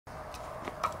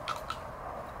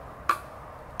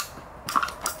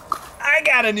I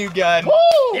got a new gun. Woo!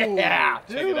 Yeah,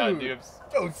 dude. check it out, dude.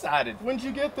 I'm so excited. When'd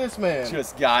you get this, man?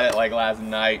 Just got it like last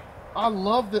night. I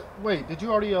love the. Wait, did you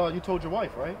already? You told your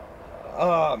wife, right?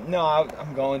 No,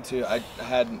 I'm going to. I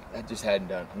just hadn't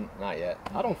done. Not yet.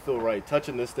 I don't feel right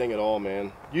touching this thing at all,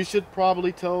 man. You should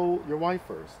probably tell your wife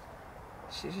first.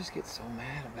 She just gets so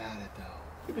mad about it,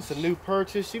 though. It's a new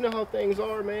purchase. You know how things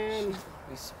are, man.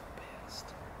 She's so pissed.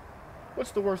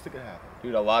 What's the worst that could happen?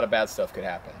 Dude, a lot of bad stuff could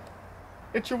happen.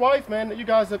 It's your wife, man. You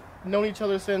guys have known each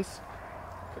other since.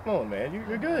 Come on, man.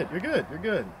 You're good. You're good. You're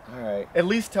good. All right. At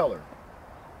least tell her.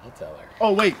 I'll tell her.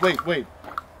 Oh, wait.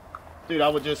 Dude, I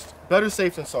would just. Better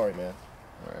safe than sorry, man.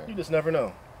 All right. You just never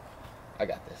know. I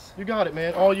got this. You got it,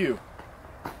 man. All you.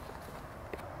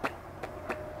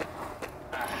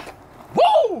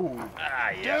 Woo!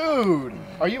 Yeah. Dude,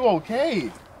 are you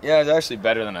okay? Yeah, it's actually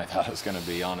better than I thought it was gonna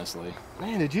be, honestly.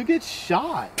 Man, did you get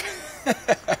shot?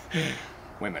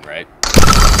 Women, right?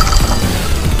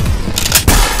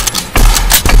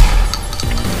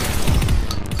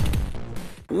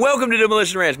 Welcome to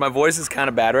Demolition Ranch. My voice is kind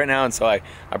of bad right now, and so I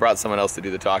brought someone else to do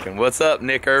the talking. What's up,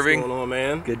 Nick Irving? What's going on,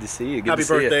 man? Good to see you. Good Happy to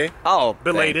see birthday. You. Oh,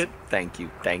 belated. Thank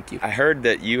you. I heard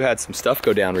that you had some stuff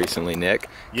go down recently, Nick.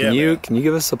 Yeah, Can you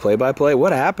give us a play-by-play?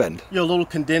 What happened? Yeah, a little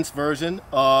condensed version.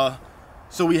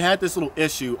 So we had this little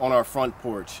issue on our front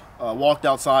porch. Walked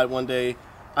outside one day,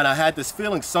 and I had this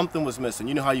feeling something was missing.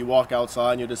 You know how you walk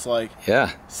outside and you're just like,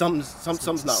 yeah, something's not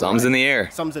Something's right. in the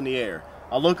air. Something's in the air.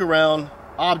 I look around,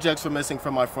 objects were missing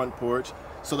from my front porch,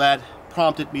 so that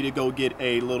prompted me to go get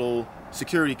a little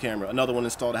security camera. Another one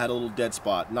installed. I had a little dead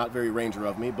spot. Not very Ranger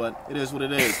of me, but it is what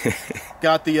it is.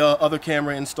 Got the other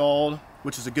camera installed,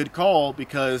 which is a good call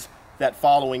because that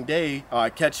following day, I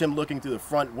catch him looking through the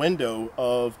front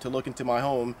window to look into my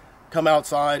home, come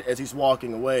outside as he's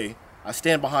walking away. I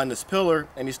stand behind this pillar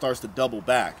and he starts to double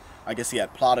back. I guess he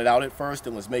had plotted out at first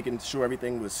and was making sure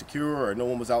everything was secure or no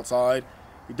one was outside.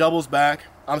 He doubles back.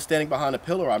 I'm standing behind a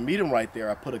pillar. I meet him right there.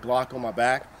 I put a Glock on my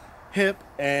back, hip,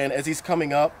 and as he's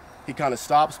coming up, he kind of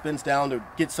stops, spins down to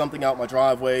get something out my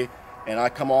driveway, and I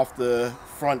come off the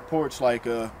front porch like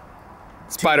a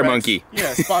Spider monkey.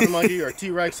 Yeah, spider monkey or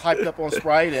T-Rex hyped up on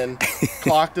Sprite and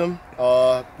clocked him.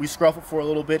 We scruffled for a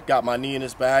little bit, got my knee in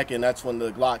his back, and that's when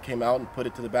the Glock came out and put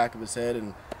it to the back of his head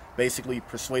and basically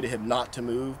persuaded him not to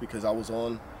move because I was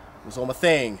on my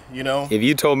thing, you know? If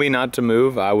you told me not to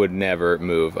move, I would never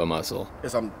move a muscle.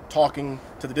 As I'm talking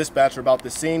to the dispatcher about the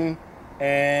scene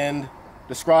and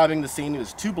describing the scene,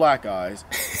 there's two black guys.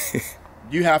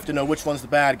 You have to know which one's the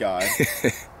bad guy.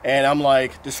 And I'm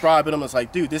like, describing him, it's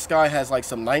like, dude, this guy has like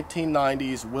some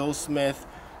 1990s Will Smith,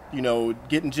 you know,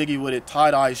 getting jiggy with it,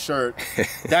 tie-dye shirt.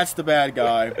 That's the bad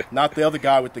guy, not the other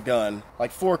guy with the gun.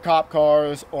 Like 4 cop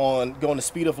cars going the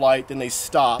speed of light, then they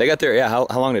stop. They got there, yeah, how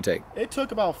long did it take? It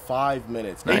took about 5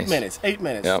 minutes, nice. 8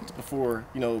 minutes Yep. before,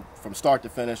 you know, from start to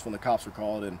finish when the cops were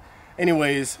called. And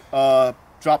anyways,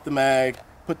 dropped the mag,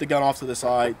 put the gun off to the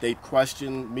side. They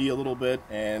questioned me a little bit,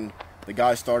 and the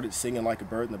guy started singing like a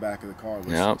bird in the back of the car,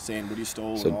 saying what he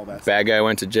stole and all that. Bad guy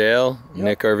went to jail. Yep.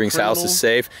 Nick Irving's house is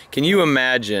safe. Can you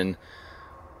imagine?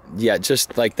 Yeah,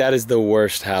 just like that is the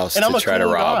worst house and to I'm a try cool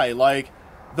to rob. Guy. Like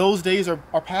those days are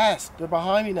past. They're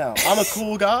behind me now. I'm a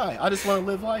cool guy. I just want to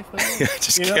live life, man. I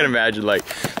just can't imagine like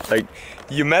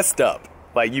you messed up.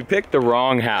 Like you picked the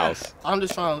wrong house. I'm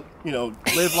just trying to, you know,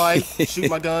 live life, shoot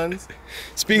my guns.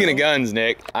 Speaking of guns,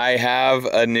 Nick, I have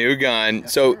a new gun.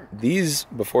 Yes, so sir. these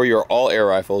before you're all air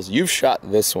rifles. You've shot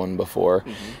this one before.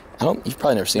 You've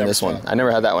probably never seen this one. I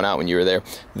never had that one out when you were there.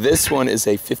 This one is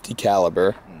a 50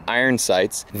 caliber iron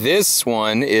sights. This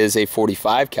one is a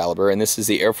 45 caliber, and this is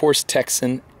the Air Force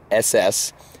Texan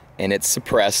SS, and it's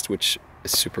suppressed, which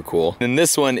is super cool. And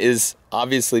this one is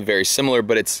obviously very similar,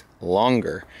 but it's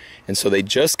longer. And so they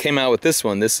just came out with this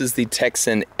one. This is the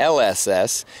Texan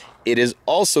LSS. It is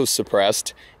also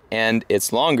suppressed and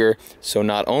it's longer. So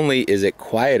not only is it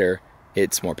quieter,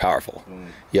 it's more powerful.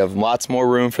 You have lots more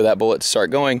room for that bullet to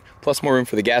start going, plus more room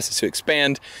for the gases to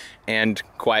expand and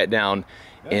quiet down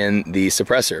in the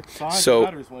suppressor. Size so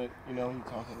matters when it, you know, you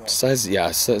talk about size,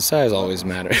 yeah, size always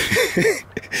matters.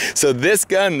 So this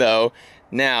gun though,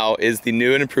 now is the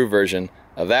new and improved version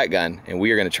of that gun, and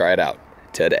we are gonna try it out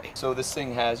today. So this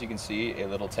thing has, you can see, a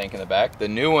little tank in the back. The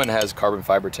new one has carbon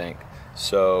fiber tank.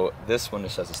 So this one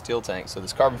just has a steel tank. So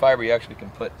this carbon fiber, you actually can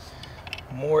put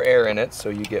more air in it so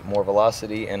you get more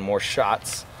velocity and more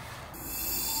shots.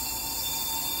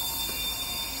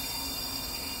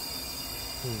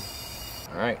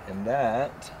 All right, and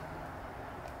that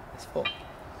is full.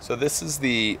 So this is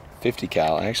the 50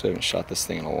 cal. I actually haven't shot this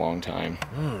thing in a long time.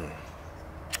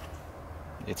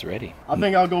 It's ready. I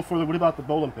think I'll go for what about the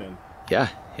bowling pin? Yeah,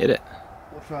 hit it.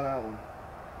 We'll try that one.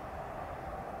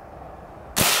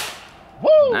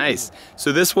 Woo! Nice.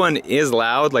 So this one is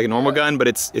loud like a normal gun, but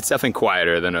it's definitely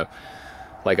quieter than a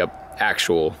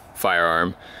actual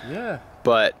firearm. Yeah.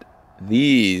 But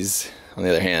these, on the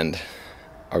other hand,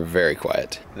 are very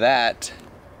quiet. That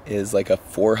is like a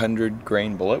 400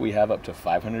 grain bullet. We have up to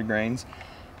 500 grains,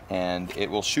 and it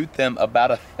will shoot them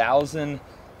about 1,000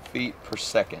 feet per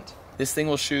second. This thing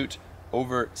will shoot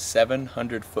over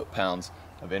 700 foot-pounds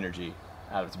of energy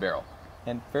out of its barrel,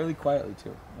 and fairly quietly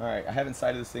too. All right, I haven't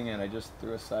sighted this thing in. I just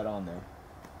threw a sight on there.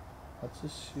 Let's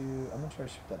just shoot. I'm gonna try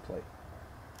to shoot that plate.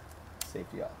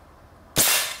 Safety off.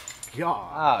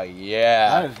 God. Oh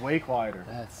yeah. That is way quieter.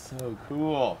 That's so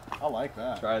cool. I like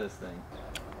that. Try this thing.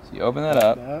 So you open that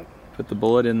up, put the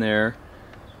bullet in there,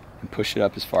 and push it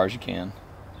up as far as you can.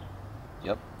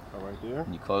 Yep. Right there.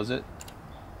 And you close it.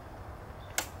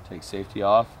 Take safety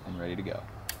off and ready to go.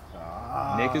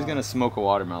 Ah. Nick is gonna smoke a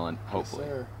watermelon, hopefully.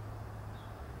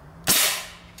 Yes,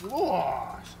 sir.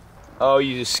 Gosh. Oh,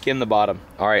 you just skim the bottom.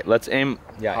 All right, let's aim.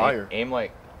 Yeah, higher. Aim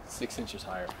like 6 inches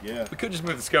higher. Yeah. We could just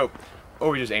move the scope,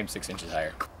 or we just aim 6 inches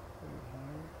higher.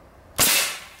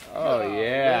 Oh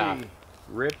yeah. Hey.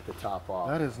 Rip the top off.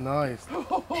 That is nice.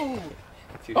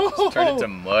 Dude, just turn it to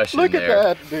mush Look in there.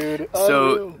 at that, dude.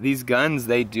 So these guns,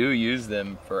 they do use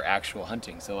them for actual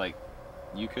hunting. So like,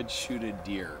 you could shoot a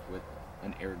deer with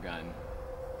an air gun,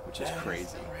 which is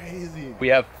crazy. Crazy. We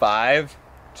have 5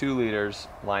 2-liters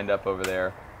lined up over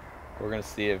there. We're gonna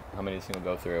see how many this thing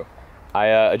will go through. I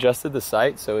adjusted the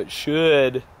sight, so it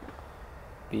should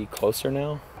be closer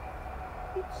now.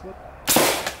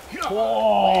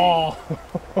 Whoa!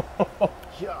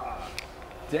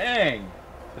 Dang!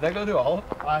 Did that go through all of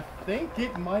them? I think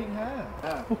it might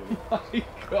have. Oh my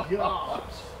gosh!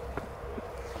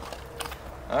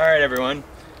 All right, everyone.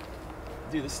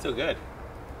 Dude, this is still good.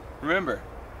 Remember,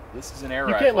 this is an air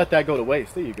rifle. You can't let that go to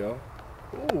waste. There you go.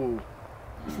 Ooh,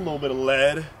 just a little bit of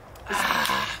lead.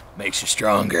 Makes you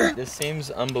stronger. This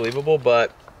seems unbelievable,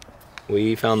 but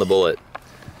we found the bullet.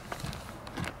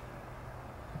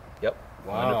 Yep,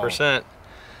 wow. 100%.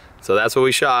 So that's what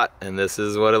we shot, and this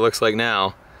is what it looks like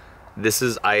now. This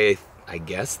is, I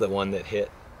guess, the one that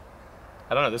hit.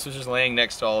 I don't know, this was just laying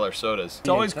next to all our sodas. It's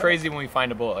always crazy when we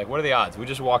find a bullet. Like, what are the odds? We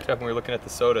just walked up and we were looking at the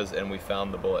sodas and we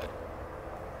found the bullet.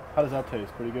 How does that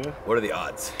taste? Pretty good? What are the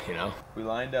odds, you know? We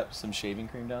lined up some shaving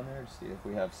cream down there to see if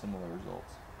we have similar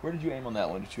results. Where did you aim on that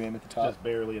one? Did you aim at the top? Just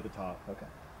barely at the top. Okay.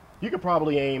 You could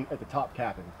probably aim at the top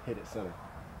cap and hit it center.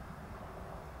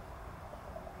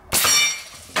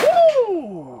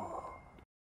 Woo!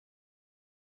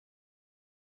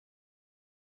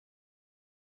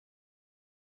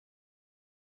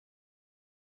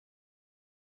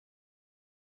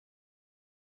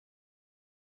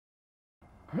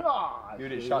 God,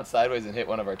 Dude, it shot sideways and hit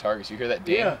one of our targets. You hear that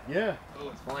ding? Yeah. Oh,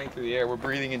 it's flying through the air. We're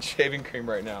breathing in shaving cream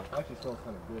right now. Actually smells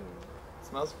kind of good. It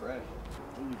smells fresh.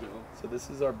 There you go. So this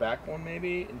is our back one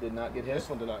maybe, and did not get hit? This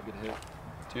one did not get hit.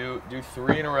 Do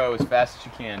 3 in a row as fast as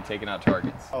you can, taking out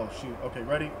targets. Oh shoot, okay,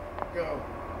 ready? Go.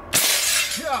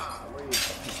 Yeah!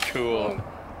 Cool.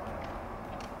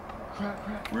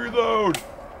 Crack. Reload!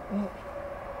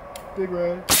 Big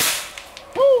red.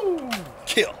 Woo!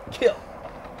 Kill! Get it.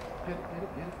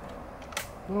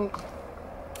 Boom.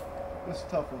 This is a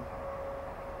tough one.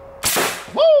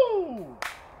 Woo!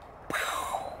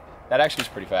 That actually is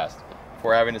pretty fast. If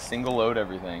we're having to single load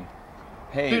everything.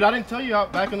 Hey. Dude, I didn't tell you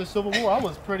back in the Civil War, I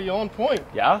was pretty on point.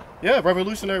 Yeah? Yeah,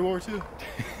 Revolutionary War too.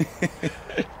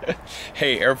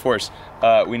 Hey, Air Force,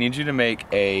 we need you to make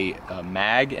a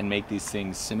mag and make these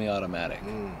things semi-automatic.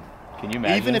 Can you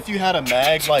imagine? Even if you had a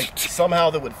mag, like somehow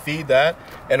that would feed that,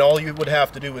 and all you would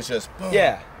have to do was just boom.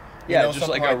 Yeah, You know, just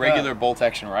like something a like regular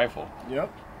bolt-action rifle.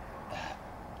 Yep.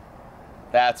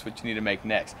 That's what you need to make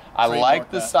next. I Trademark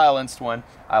like the that. silenced one.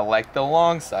 I like the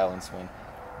long silenced one.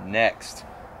 Next,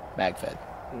 mag fed.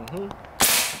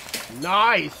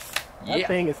 Nice. That Yeah.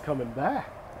 thing is coming back.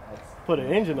 Put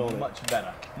an engine on it. Much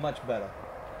better. Much better.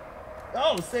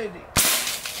 Oh, safety.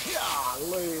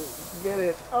 Golly, get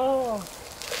it. Oh.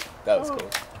 That was cool.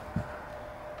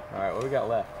 All right, what we got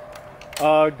left?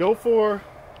 Go for.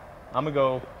 I'm gonna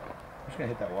go. I'm just gonna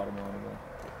hit that watermelon again.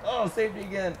 Oh, safety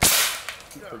again.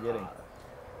 Keep forgetting.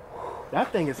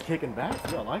 That thing is kicking back.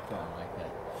 Yeah, I like that. I like that.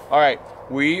 All right,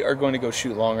 we are going to go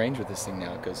shoot long range with this thing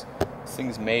now because this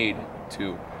thing's made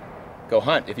to go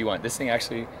hunt if you want. This thing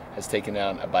actually has taken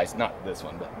out a bison. Not this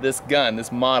one, but this gun, this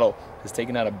model, has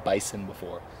taken out a bison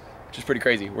before, which is pretty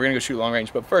crazy. We're gonna go shoot long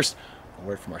range, but first, a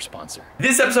word from our sponsor.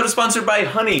 This episode is sponsored by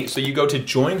Honey. So you go to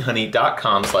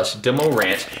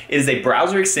joinhoney.com/DemoRanch. It is a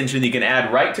browser extension that you can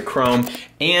add right to Chrome,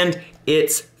 and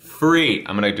it's free.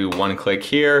 I'm gonna do one click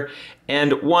here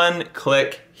and one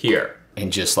click here.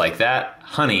 And just like that,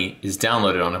 Honey is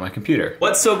downloaded onto my computer.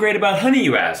 What's so great about Honey,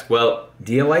 you ask? Well,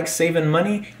 do you like saving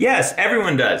money? Yes,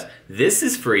 everyone does. This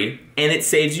is free and it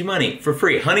saves you money for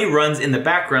free. Honey runs in the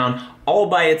background all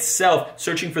by itself,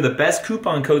 searching for the best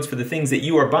coupon codes for the things that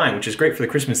you are buying, which is great for the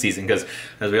Christmas season because,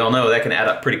 as we all know, that can add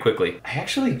up pretty quickly. I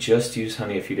actually just used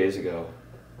Honey a few days ago.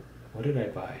 What did I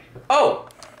buy? Oh,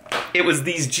 it was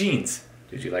these jeans.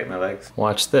 Did you like my legs?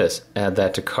 Watch this. Add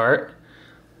that to cart.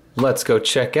 Let's go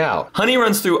check out. Honey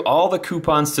runs through all the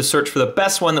coupons to search for the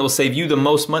best one that will save you the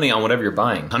most money on whatever you're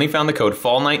buying. Honey found the code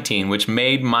FALL19, which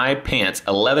made my pants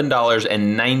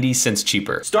 $11.90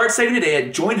 cheaper. Start saving today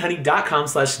at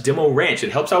joinhoney.com/DemoRanch.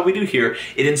 It helps out what we do here.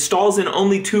 It installs in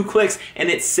only 2 clicks and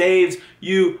it saves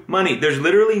you money. There's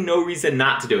literally no reason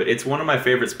not to do it. It's one of my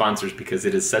favorite sponsors because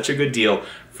it is such a good deal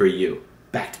for you.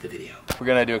 Back to the video. We're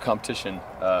gonna do a competition.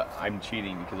 I'm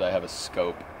cheating because I have a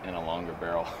scope and a longer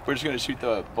barrel. We're just gonna shoot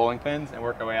the bowling pins and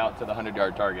work our way out to the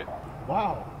 100-yard target.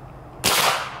 Wow.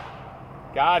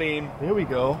 Got him. Here we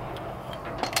go.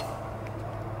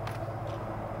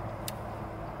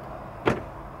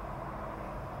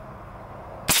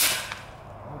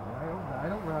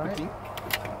 All right.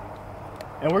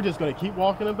 And we're just gonna keep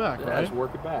walking it back, right? Just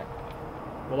work it back.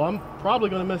 Well, I'm probably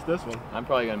gonna miss this one. I'm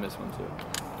probably gonna miss one too.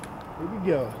 Here we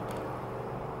go.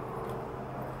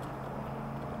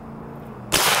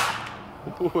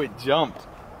 Ooh, it jumped.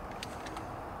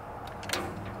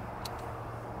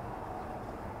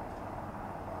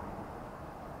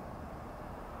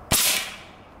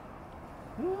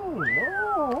 Little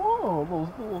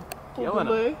Killing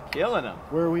delay. him. Killing him.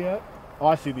 Where are we at? Oh,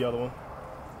 I see the other one.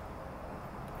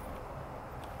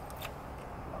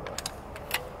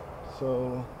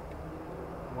 So,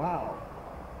 wow.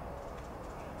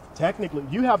 Technically,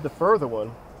 you have the further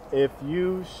one. If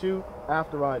you shoot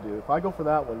after I do, if I go for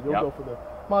that one, you'll go for the.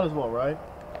 Might as well, right?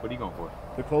 What are you going for?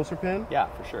 The closer pin? Yeah,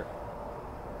 for sure.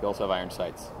 You also have iron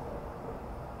sights.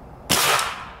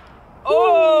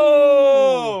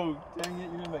 Oh! Dang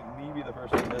it, you're gonna make me be the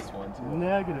first to miss one too.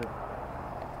 Negative.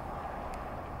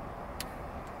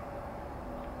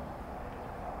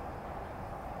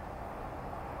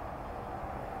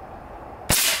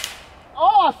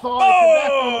 Oh, I saw it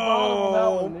connect on the bottom of that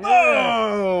one. Boom!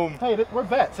 Yeah. Hey, we're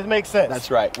vets. It makes sense.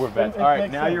 That's right, we're vets. It All right,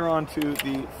 makes now sense. you're on to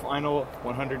the final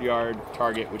 100-yard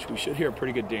target, which we should hear a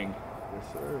pretty good ding. Yes,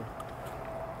 sir.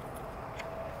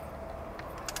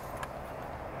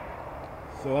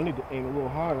 So I need to aim a little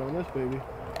higher on this baby.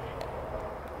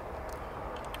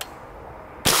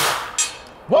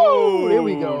 Whoa! There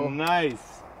we go.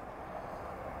 Nice.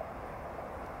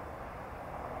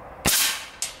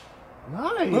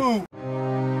 Nice. Ooh.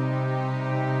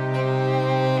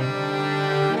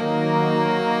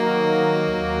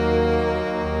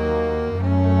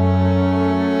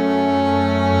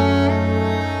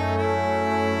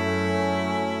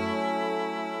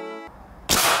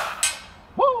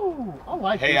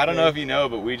 Hey, I don't know if you know,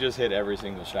 but we just hit every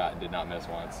single shot and did not miss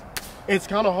once. It's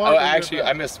kind of hard. Oh, actually,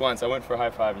 I missed once. I went for a high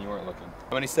five and you weren't looking.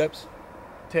 How many steps?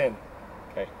 10.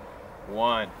 Okay.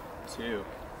 1, 2,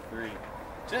 3.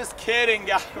 Just kidding,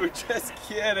 guys. We're just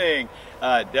kidding.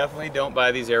 Definitely don't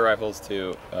buy these air rifles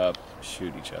to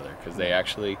shoot each other because they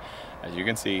actually, as you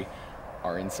can see,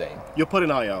 are insane. You'll put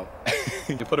an eye out.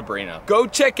 You put a brain out. Go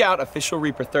check out Official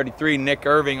Reaper 33, Nick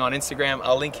Irving on Instagram.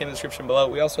 I'll link him in the description below.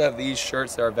 We also have these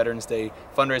shirts. They're our Veterans Day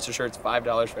fundraiser shirts.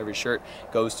 $5 for every shirt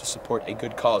goes to support a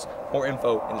good cause. More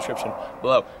info in the description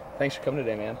below. Thanks for coming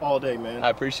today, man. All day, man. I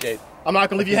appreciate it. I'm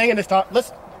not gonna leave you hanging this time.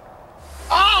 Let's.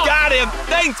 Oh! Got him!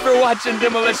 Thanks for watching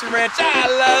Demolition Ranch. I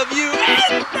love you.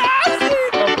 And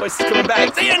our voice is coming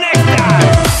back. See you next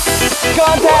time.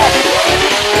 Contact.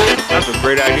 That's a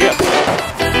great idea.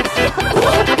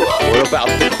 What about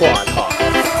the quad hawk?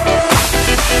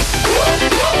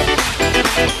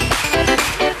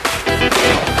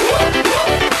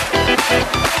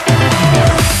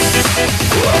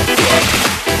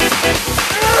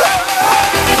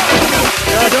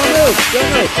 No, don't move.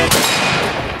 Don't move.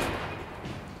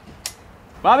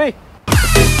 Bobby!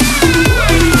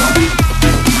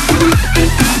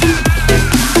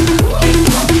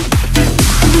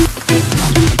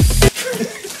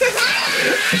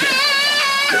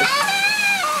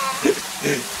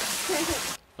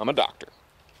 I'm a doctor.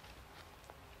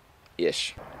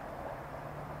 Ish.